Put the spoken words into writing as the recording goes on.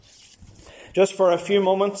Just for a few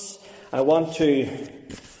moments, I want to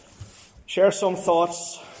share some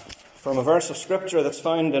thoughts from a verse of Scripture that's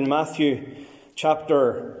found in Matthew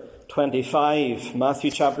chapter 25.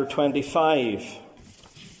 Matthew chapter 25.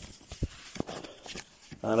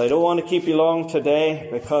 And I don't want to keep you long today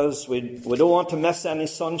because we don't want to miss any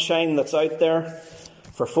sunshine that's out there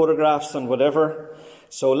for photographs and whatever.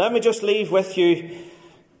 So let me just leave with you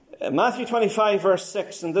Matthew 25 verse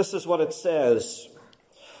 6, and this is what it says.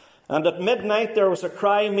 And at midnight there was a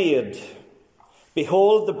cry made,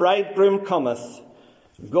 Behold, the bridegroom cometh,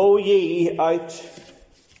 go ye out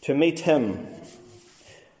to meet him.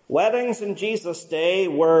 Weddings in Jesus' day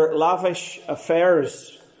were lavish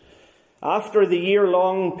affairs. After the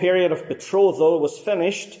year-long period of betrothal was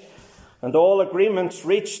finished and all agreements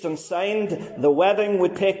reached and signed, the wedding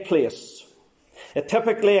would take place. It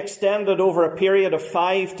typically extended over a period of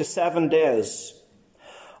 5 to 7 days.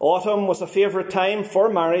 Autumn was a favourite time for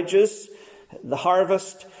marriages. The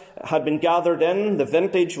harvest had been gathered in, the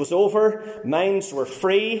vintage was over, minds were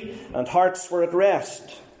free, and hearts were at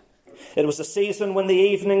rest. It was a season when the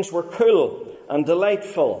evenings were cool and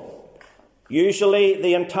delightful. Usually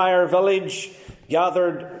the entire village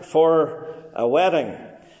gathered for a wedding.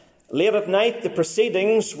 Late at night, the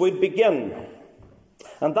proceedings would begin.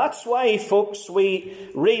 And that's why, folks, we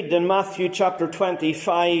read in Matthew chapter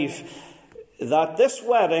 25 that this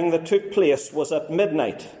wedding that took place was at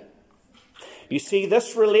midnight. You see,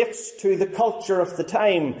 this relates to the culture of the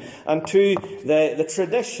time and to the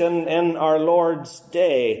tradition in our Lord's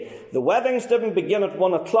day. The weddings didn't begin at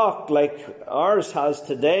 1 o'clock like ours has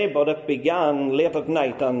today, but it began late at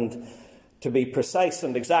night, and to be precise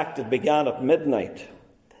and exact, it began at midnight.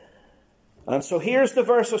 And so here's the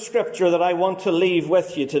verse of Scripture that I want to leave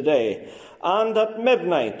with you today. And at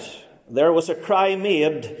midnight there was a cry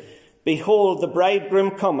made, Behold, the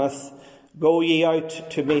bridegroom cometh, go ye out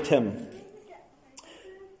to meet him.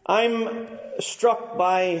 I'm struck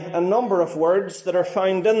by a number of words that are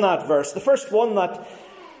found in that verse. The first one that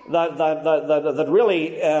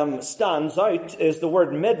really stands out is the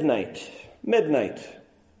word midnight. Midnight.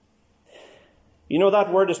 You know,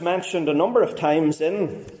 that word is mentioned a number of times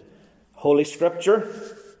in Holy Scripture.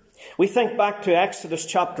 We think back to Exodus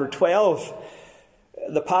chapter 12,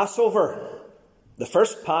 the Passover. The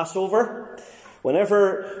first Passover,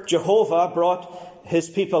 whenever Jehovah brought his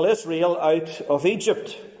people Israel out of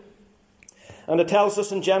Egypt. And it tells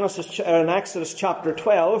us in Exodus chapter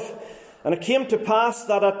 12, and it came to pass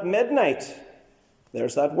that at midnight,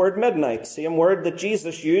 there's that word midnight, same word that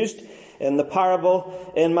Jesus used in the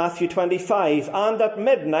parable in Matthew 25. And at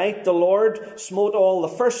midnight the Lord smote all the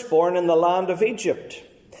firstborn in the land of Egypt.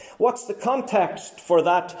 What's the context for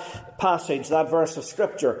that passage, that verse of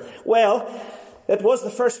Scripture? Well, it was the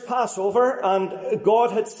first Passover, and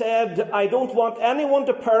God had said, I don't want anyone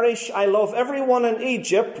to perish. I love everyone in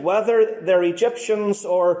Egypt, whether they're Egyptians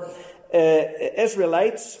or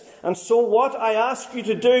Israelites. And so what I ask you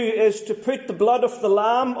to do is to put the blood of the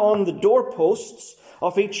Lamb on the doorposts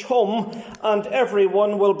of each home, and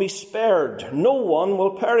everyone will be spared. No one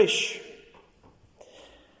will perish.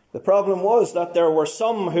 The problem was that there were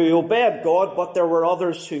some who obeyed God, but there were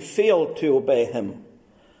others who failed to obey him.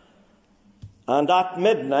 And at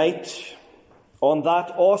midnight, on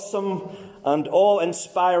that awesome and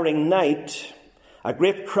awe-inspiring night, a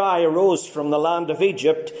great cry arose from the land of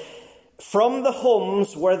Egypt, from the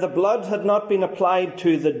homes where the blood had not been applied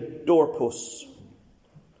to the doorposts.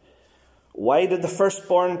 Why did the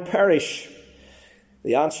firstborn perish?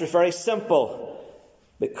 The answer is very simple.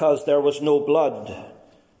 Because there was no blood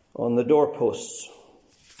on the doorposts.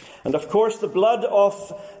 And of course, the blood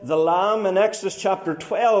of the Lamb in Exodus chapter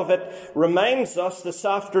 12, it reminds us this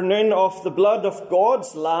afternoon of the blood of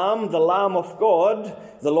God's Lamb, the Lamb of God,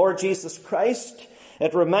 the Lord Jesus Christ.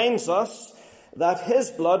 It reminds us that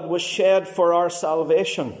his blood was shed for our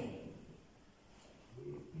salvation.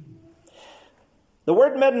 The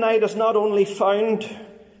word midnight is not only found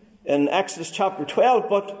in Exodus chapter 12,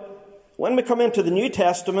 but when we come into the New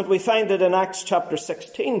Testament, we find it in Acts chapter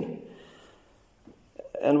 16.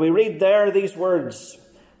 And we read there these words,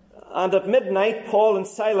 And at midnight Paul and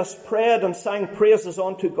Silas prayed and sang praises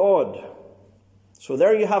unto God. So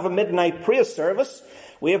there you have a midnight praise service.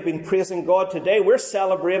 We have been praising God today. We're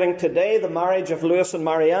celebrating today the marriage of Lewis and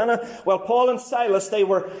Mariana. Well, Paul and Silas, they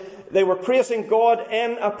were praising God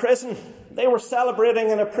in a prison. They were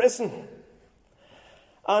celebrating in a prison.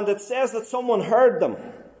 And it says that someone heard them,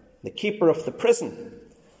 the keeper of the prison.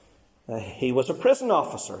 He was a prison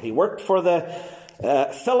officer. He worked for the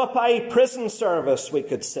Philippi prison service, we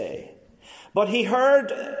could say. But he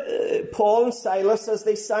heard Paul and Silas as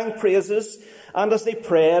they sang praises and as they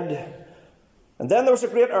prayed. And then there was a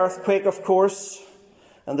great earthquake, of course,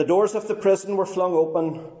 and the doors of the prison were flung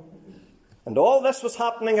open. And all this was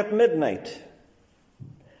happening at midnight.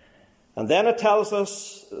 And then it tells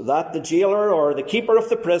us that the jailer or the keeper of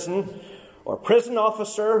the prison or prison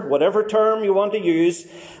officer, whatever term you want to use,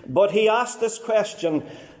 but he asked this question,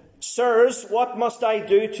 "Sirs, what must I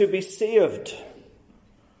do to be saved?"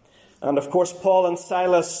 And of course, Paul and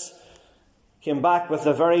Silas came back with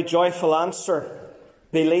a very joyful answer,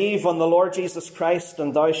 "Believe on the Lord Jesus Christ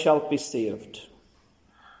and thou shalt be saved."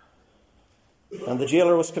 And the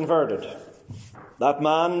jailer was converted. That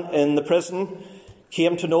man in the prison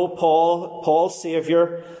came to know Paul, Paul's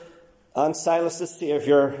Saviour, and Silas'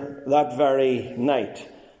 Saviour that very night.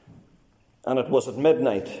 And it was at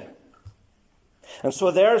midnight. And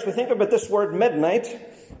so there, as we think about this word midnight,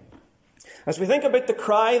 as we think about the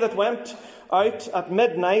cry that went out at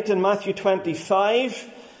midnight in Matthew 25,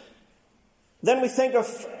 then we think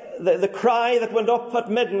of the cry that went up at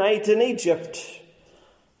midnight in Egypt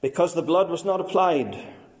because the blood was not applied.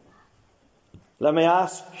 Let me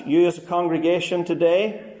ask you as a congregation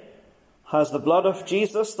today, has the blood of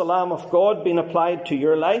Jesus, the Lamb of God, been applied to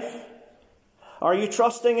your life? Are you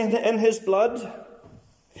trusting in his blood?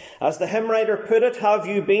 As the hymn writer put it, have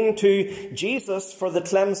you been to Jesus for the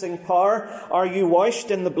cleansing power? Are you washed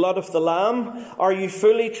in the blood of the Lamb? Are you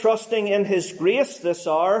fully trusting in his grace this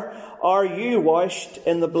hour? Are you washed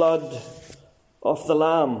in the blood of the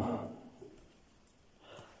Lamb?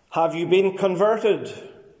 Have you been converted,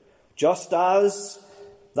 just as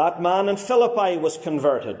that man in Philippi was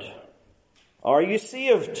converted? Are you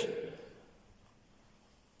saved?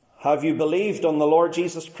 Have you believed on the Lord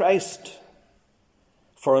Jesus Christ?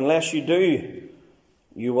 For unless you do,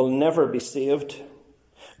 you will never be saved.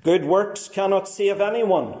 Good works cannot save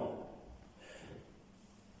anyone.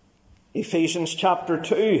 Ephesians chapter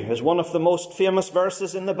 2 is one of the most famous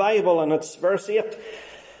verses in the Bible, and it's verse 8.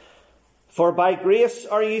 For by grace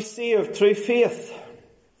are ye saved through faith,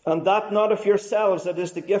 and that not of yourselves, it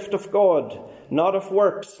is the gift of God, not of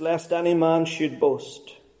works, lest any man should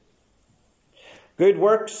boast. Good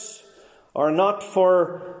works are not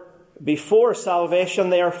for before salvation,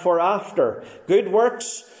 they are for after. Good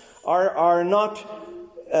works are not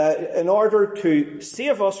in order to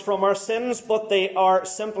save us from our sins, but they are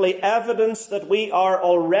simply evidence that we are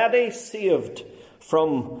already saved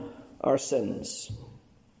from our sins.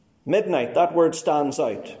 Midnight, that word stands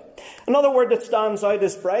out. Another word that stands out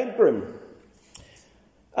is bridegroom.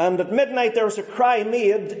 And at midnight there was a cry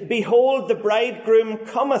made, "Behold, the bridegroom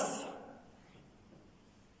cometh."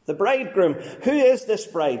 The bridegroom. Who is this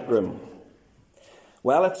bridegroom?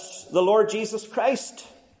 Well, it's the Lord Jesus Christ.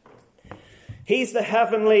 He's the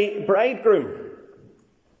heavenly bridegroom.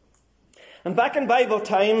 And back in Bible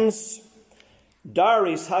times,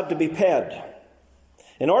 dowries had to be paid.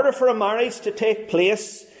 In order for a marriage to take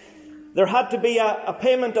place, there had to be a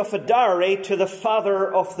payment of a dowry to the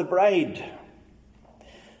father of the bride.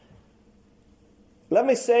 Let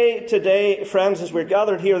me say today, friends, as we're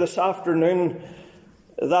gathered here this afternoon,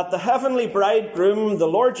 that the heavenly bridegroom, the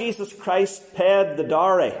Lord Jesus Christ, paid the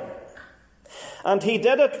dowry. And he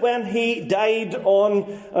did it when he died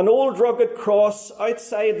on an old rugged cross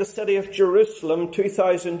outside the city of Jerusalem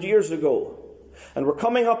 2,000 years ago. And we're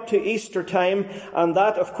coming up to Easter time, and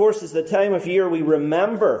that, of course, is the time of year we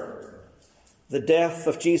remember the death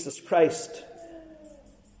of Jesus Christ.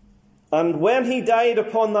 And when he died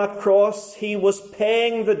upon that cross, he was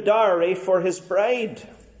paying the dowry for his bride.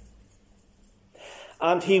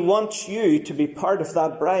 And he wants you to be part of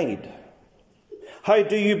that bride. How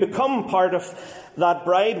do you become part of that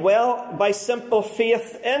bride? Well, by simple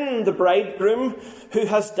faith in the bridegroom who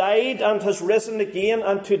has died and has risen again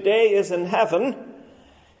and today is in heaven.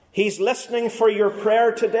 He's listening for your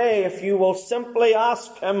prayer today. If you will simply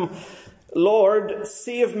ask him, "Lord,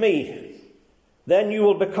 save me," then you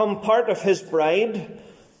will become part of his bride,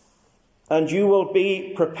 and you will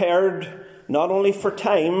be prepared not only for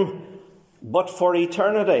time, but for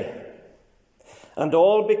eternity. And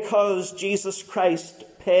all because Jesus Christ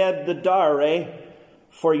paid the dowry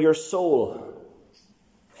for your soul.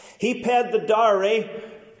 He paid the dowry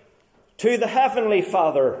to the Heavenly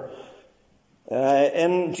Father.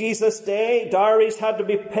 In Jesus' day, dowries had to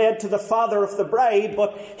be paid to the father of the bride,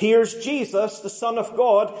 but here's Jesus, the Son of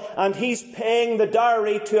God, and he's paying the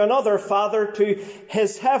dowry to another father, to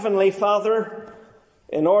his Heavenly Father,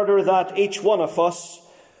 in order that each one of us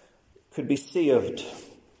could be saved.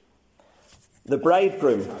 The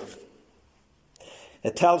bridegroom.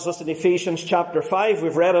 It tells us in Ephesians chapter 5,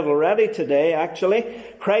 we've read it already today actually,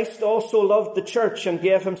 Christ also loved the church and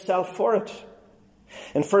gave himself for it.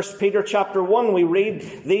 In 1 Peter chapter 1, we read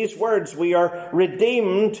these words, "We are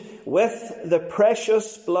redeemed with the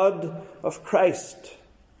precious blood of Christ."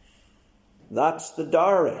 That's the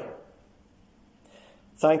dowry.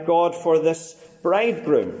 Thank God for this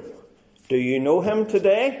bridegroom. Do you know him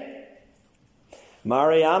today?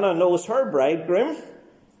 Mariana knows her bridegroom.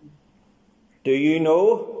 Do you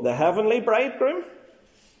know the heavenly bridegroom?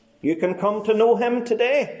 You can come to know him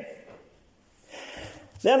today.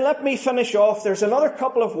 Then let me finish off. There's another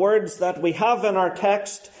couple of words that we have in our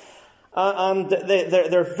text, and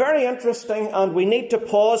they're very interesting, and we need to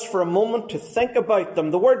pause for a moment to think about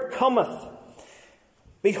them. The word cometh.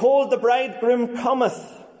 Behold, the bridegroom cometh.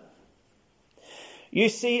 You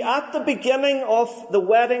see, at the beginning of the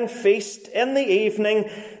wedding feast in the evening,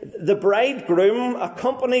 the bridegroom,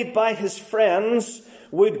 accompanied by his friends,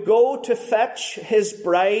 would go to fetch his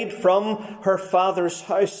bride from her father's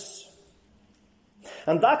house.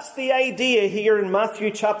 And that's the idea here in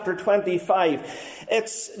Matthew chapter 25.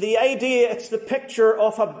 It's the picture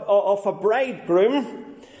of a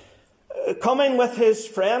bridegroom coming with his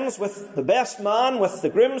friends, with the best man, with the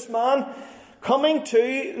groomsman, coming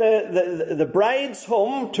to the bride's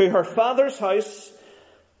home, to her father's house,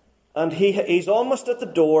 and he's almost at the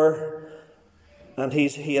door, and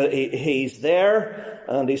he's there,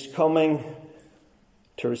 and he's coming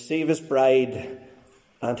to receive his bride,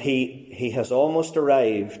 and he has almost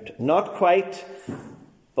arrived. Not quite,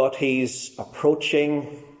 but he's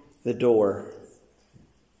approaching the door.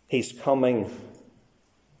 He's coming.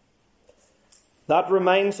 That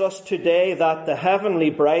reminds us today that the heavenly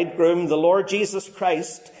bridegroom, the Lord Jesus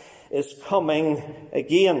Christ, is coming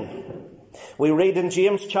again. We read in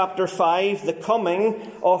James chapter 5, "The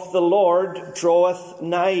coming of the Lord draweth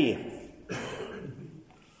nigh."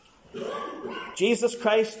 Jesus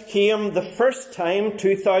Christ came the first time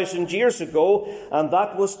 2,000 years ago, and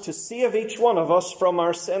that was to save each one of us from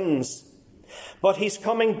our sins. But he's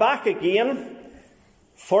coming back again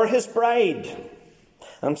for his bride.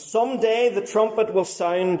 And someday the trumpet will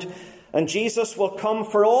sound, and Jesus will come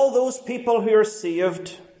for all those people who are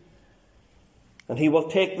saved, and he will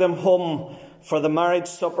take them home for the marriage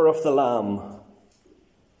supper of the Lamb.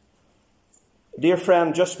 Dear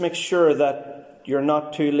friend, just make sure that you're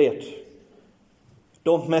not too late.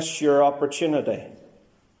 Don't miss your opportunity.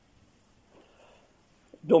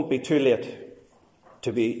 Don't be too late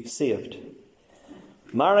to be saved.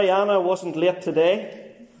 Mariana wasn't late today.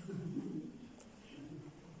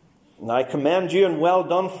 And I commend you, and well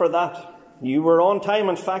done for that. You were on time.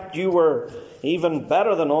 In fact, you were even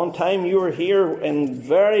better than on time. You were here in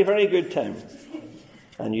very, very good time.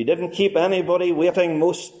 And you didn't keep anybody waiting,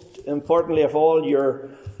 most importantly of all, your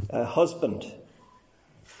husband.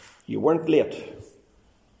 You weren't late.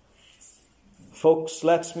 Folks,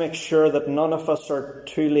 let's make sure that none of us are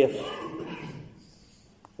too late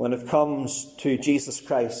when it comes to Jesus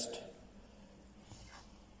Christ.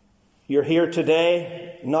 You're here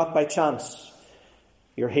today not by chance.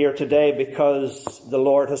 You're here today because the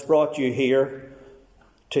Lord has brought you here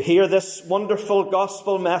to hear this wonderful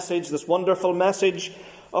gospel message, this wonderful message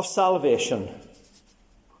of salvation.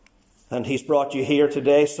 And he's brought you here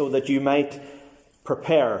today so that you might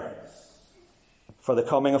prepare for the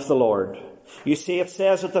coming of the Lord. You see, it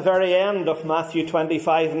says at the very end of Matthew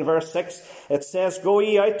 25 and verse 6, it says, "Go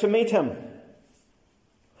ye out to meet him."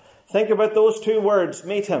 Think about those two words,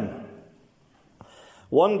 meet him.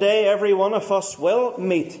 One day every one of us will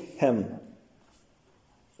meet him.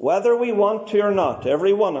 Whether we want to or not,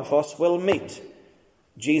 every one of us will meet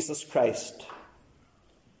Jesus Christ.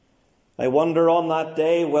 I wonder on that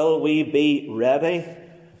day, will we be ready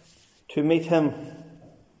to meet him?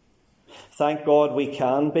 Thank God we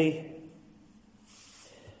can be.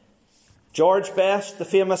 George Best, the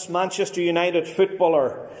famous Manchester United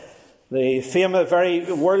footballer, the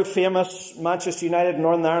very world-famous Manchester United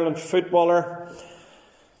Northern Ireland footballer,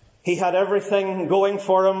 he had everything going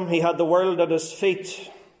for him. He had the world at his feet.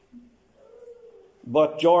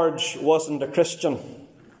 But George wasn't a Christian.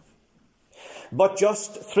 But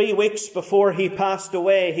just 3 weeks before he passed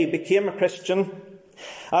away, he became a Christian.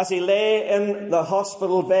 As he lay in the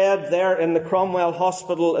hospital bed there in the Cromwell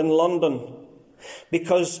Hospital in London,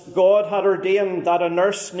 because God had ordained that a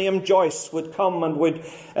nurse named Joyce would come and would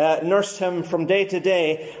nurse him from day to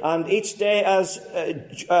day. And each day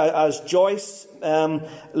as Joyce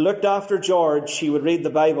looked after George, she would read the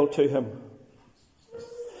Bible to him.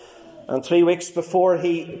 And 3 weeks before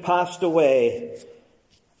he passed away,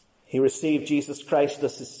 he received Jesus Christ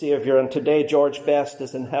as his Saviour. And today George Best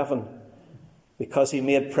is in heaven because he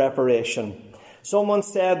made preparation. Someone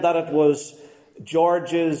said that it was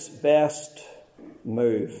George's best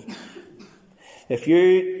move. If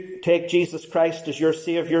you take Jesus Christ as your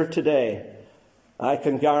Saviour today, I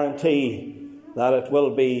can guarantee that it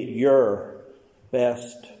will be your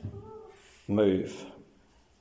best move.